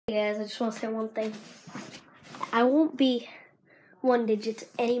Guys, I just want to say one thing. I won't be 1 digit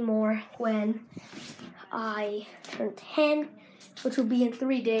anymore when I turn 10, which will be in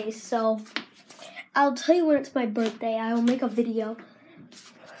 3 days. So I'll tell you when it's my birthday. I will make a video.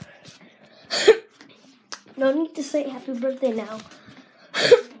 No need to say happy birthday now.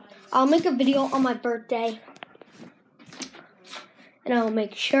 I'll make a video on my birthday, and I'll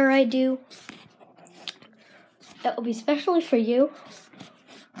make sure I do. It will be especially for you.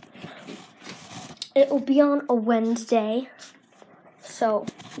 It will be on a Wednesday. So,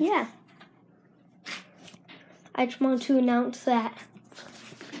 yeah. I just wanted to announce that.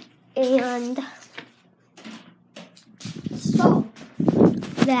 And so,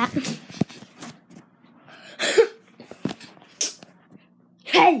 that.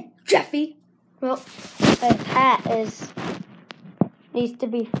 Hey, Jeffy! Well, my hat needs to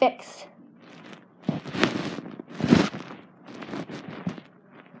be fixed.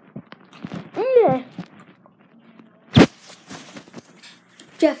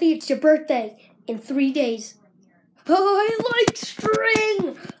 Jeffy, it's your birthday in 3 days. Oh, I like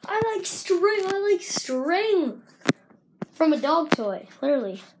string! I like string! From a dog toy,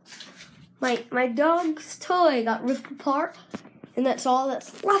 literally. My dog's toy got ripped apart, and that's all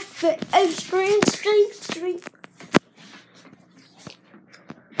that's left of it. String.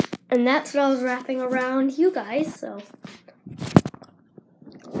 And that's what I was wrapping around you guys, so.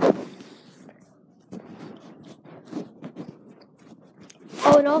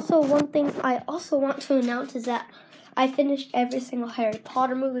 Oh, and also one thing I also want to announce is that I finished every single Harry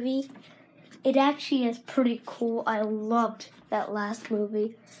Potter movie. It actually is pretty cool. I loved that last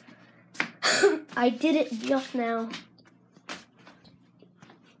movie. I did it just now.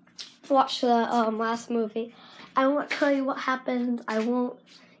 Watch the last movie. I won't tell you what happened. I won't.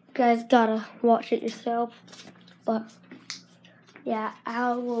 You guys gotta watch it yourself. But yeah,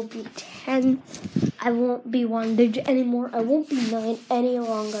 I will be 10. I won't be 1 digit anymore. I won't be 9 any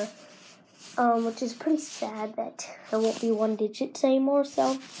longer. Which is pretty sad that I won't be 1 digit anymore.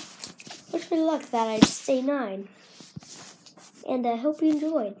 So, wish me luck that I stay 9. And I hope you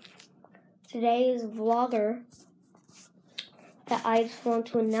enjoyed today's vlogger. That I just want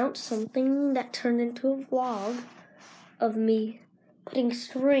to announce something that turned into a vlog of me putting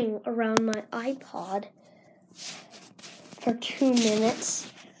string around my iPod for 2 minutes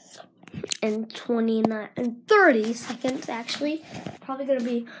and 29 and 30 seconds actually. Probably gonna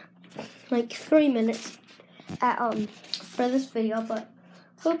be like 3 minutes for this video, but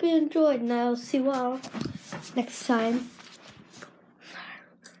hope you enjoyed, and I'll see you all next time.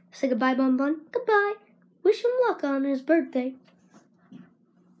 Say goodbye, Bun Bun. Goodbye. Wish him luck on his birthday.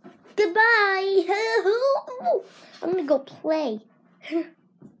 Goodbye. I'm gonna go play.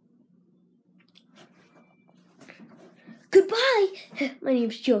 Goodbye. My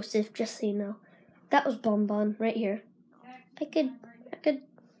name's Joseph, just so you know. That was Bun Bun right here. I could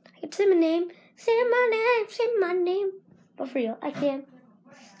say my name. Say my name. But for real, I can.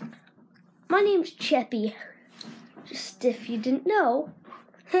 My name's Cheppy. Just if you didn't know.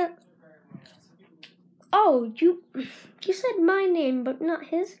 Oh, you said my name, but not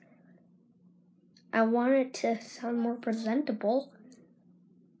his. I want it to sound more presentable.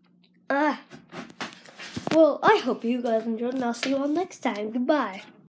 Well, I hope you guys enjoyed, and I'll see you all next time. Goodbye.